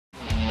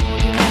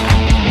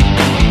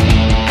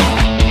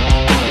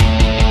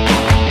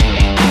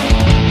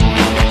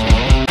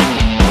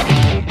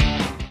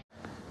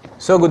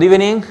So good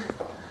evening.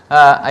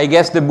 I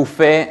guess the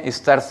buffet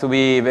starts to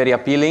be very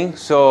appealing.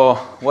 So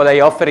what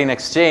I offer in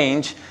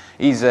exchange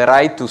is a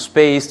ride to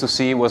space to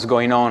see what's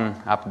going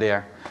on up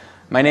there.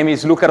 My name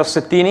is Luca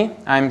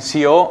Rossettini. I'm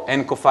CEO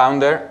and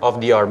co-founder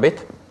of The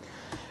Orbit.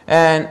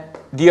 And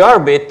The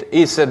Orbit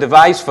is a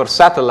device for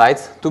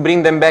satellites to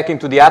bring them back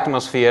into the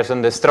atmospheres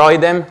and destroy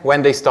them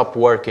when they stop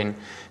working,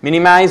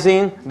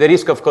 minimizing the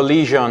risk of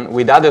collision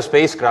with other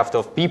spacecraft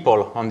of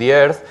people on the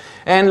Earth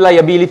and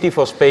liability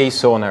for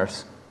space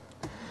owners.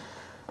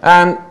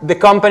 And the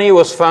company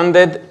was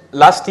funded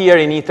last year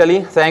in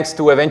Italy thanks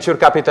to a venture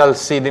capital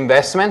seed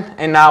investment,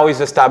 and now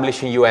is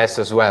established in US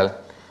as well.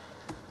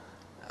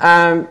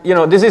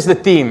 This is the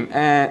team.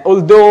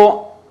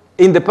 Although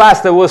in the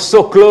past I was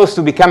so close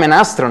to become an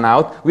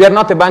astronaut, we are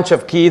not a bunch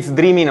of kids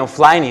dreaming of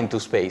flying into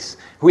space.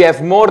 We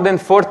have more than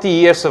 40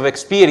 years of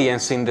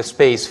experience in the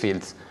space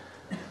fields.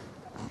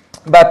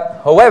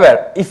 But,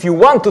 however, if you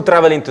want to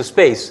travel into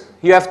space,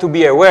 you have to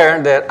be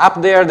aware that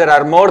up there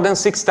are more than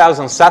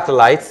 6,000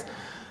 satellites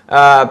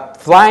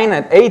flying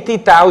at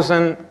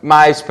 80,000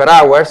 miles per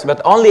hour,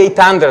 but only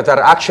 800 are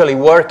actually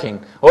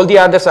working. All the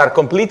others are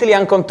completely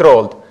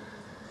uncontrolled.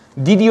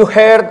 Did you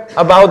hear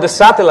about the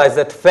satellites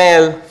that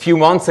fell a few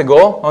months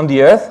ago on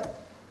the Earth?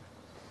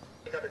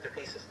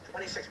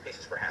 26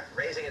 pieces per half,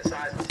 raising in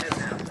size to 10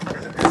 pounds,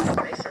 hundreds of pounds.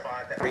 May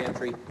survive that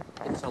re-entry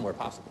in somewhere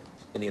possible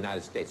in the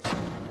United States.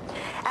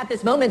 At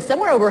this moment,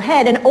 somewhere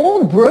overhead, an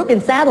old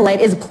broken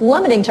satellite is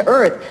plummeting to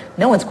Earth.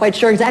 No one's quite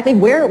sure exactly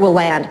where it will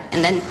land.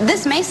 And then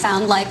this may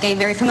sound like a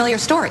very familiar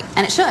story,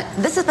 and it should.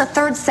 This is the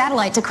third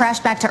satellite to crash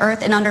back to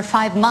Earth in under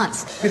 5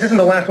 months. This isn't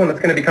the last one that's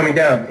going to be coming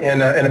down.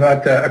 In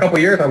about a couple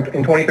of years,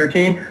 in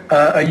 2013,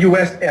 a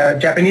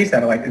U.S.-Japanese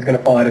satellite is going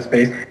to fall out of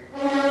space.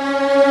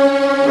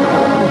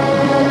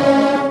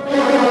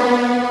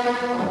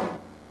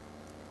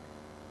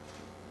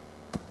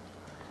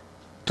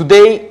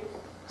 Today,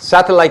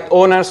 satellite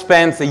owners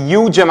spend a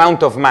huge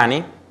amount of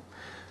money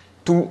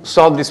to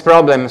solve this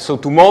problem, so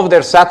to move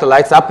their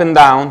satellites up and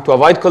down to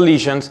avoid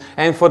collisions,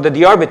 and for the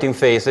deorbiting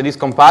phase that is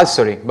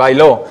compulsory by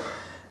law.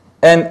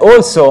 And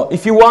also,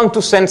 if you want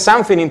to send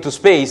something into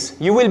space,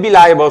 you will be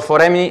liable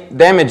for any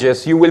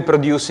damages you will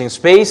produce in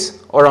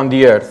space or on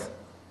the Earth.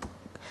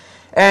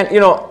 And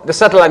the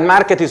satellite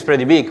market is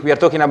pretty big. We are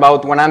talking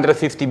about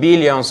 150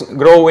 billion,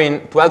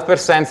 growing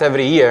 12%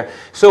 every year.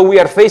 So we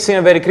are facing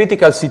a very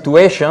critical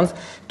situation.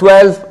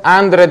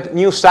 1,200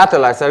 new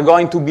satellites are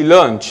going to be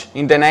launched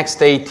in the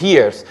next 8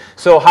 years.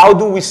 So how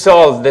do we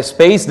solve the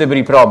space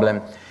debris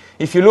problem?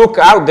 If you look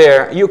out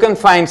there, you can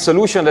find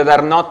solutions that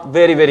are not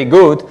very, very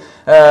good.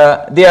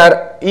 They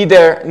are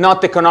either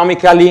not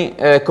economically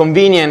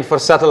convenient for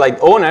satellite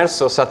owners,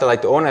 so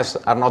satellite owners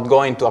are not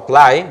going to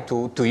apply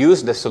to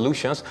use the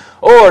solutions,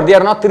 or they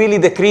are not really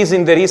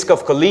decreasing the risk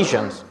of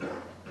collisions.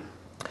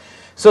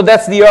 So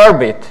that's the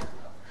Orbit.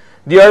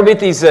 The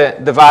Orbit is a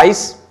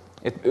device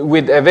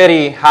with a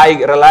very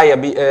high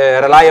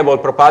reliable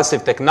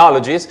propulsive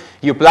technologies.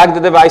 You plug the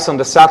device on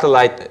the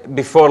satellite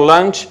before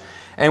launch,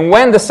 and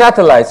when the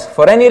satellites,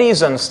 for any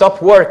reason,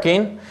 stop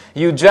working,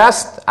 you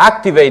just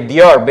activate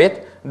the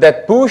orbit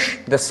that push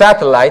the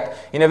satellite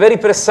in a very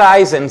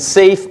precise and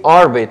safe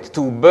orbit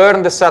to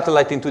burn the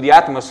satellite into the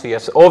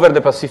atmospheres over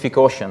the Pacific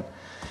Ocean.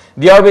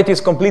 The orbit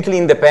is completely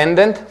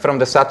independent from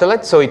the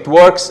satellite, so it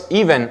works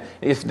even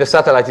if the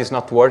satellite is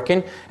not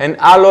working, and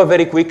allow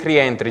very quick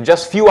re-entry,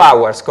 just few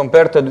hours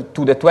compared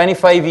to the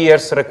 25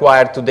 years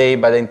required today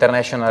by the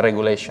international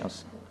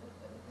regulations.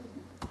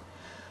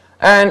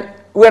 And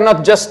we're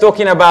not just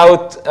talking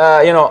about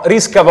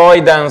risk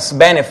avoidance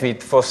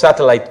benefit for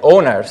satellite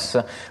owners.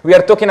 We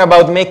are talking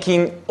about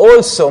making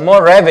also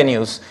more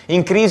revenues,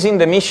 increasing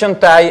the mission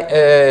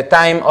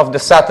time of the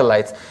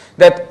satellites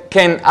that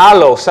can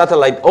allow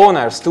satellite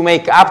owners to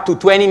make up to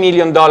 $20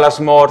 million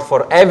more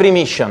for every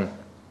mission.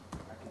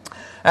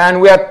 And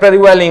we are pretty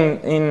well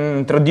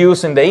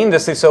introduced in the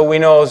industry, so we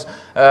know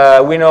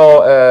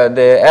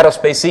the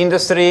aerospace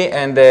industry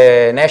and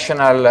the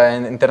national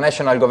and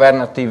international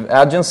governative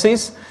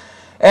agencies.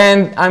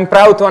 And I'm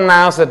proud to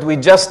announce that we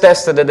just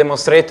tested the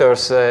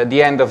demonstrators at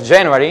the end of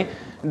January,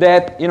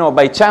 that,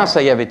 by chance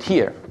I have it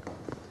here.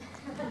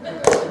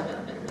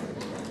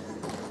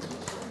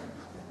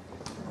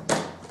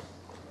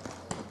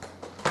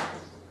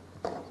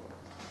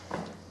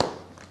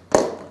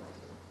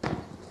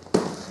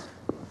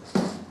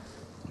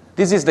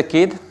 This is the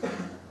kid.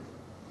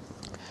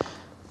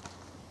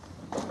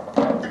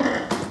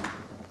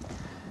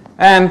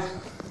 And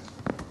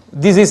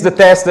this is the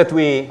test that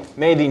we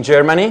made in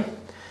Germany.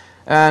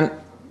 And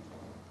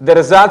the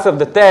results of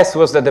the test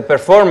was that the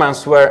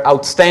performance were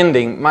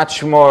outstanding,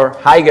 much more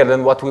higher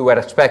than what we were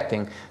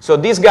expecting. So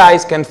these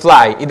guys can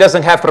fly. It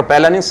doesn't have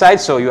propellant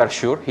inside, so you are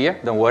sure here.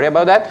 Don't worry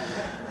about that.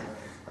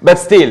 But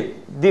still,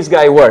 this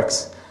guy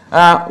works.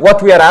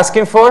 What we are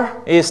asking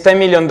for is $10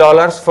 million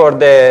for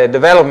the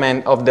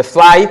development of the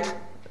flight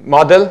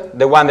model,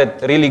 the one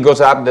that really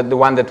goes up, the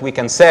one that we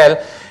can sell,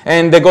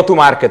 and the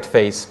go-to-market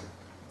phase.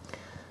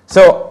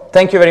 So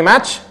thank you very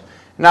much.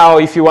 Now,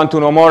 if you want to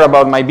know more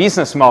about my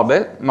business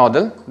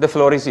model, the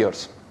floor is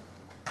yours.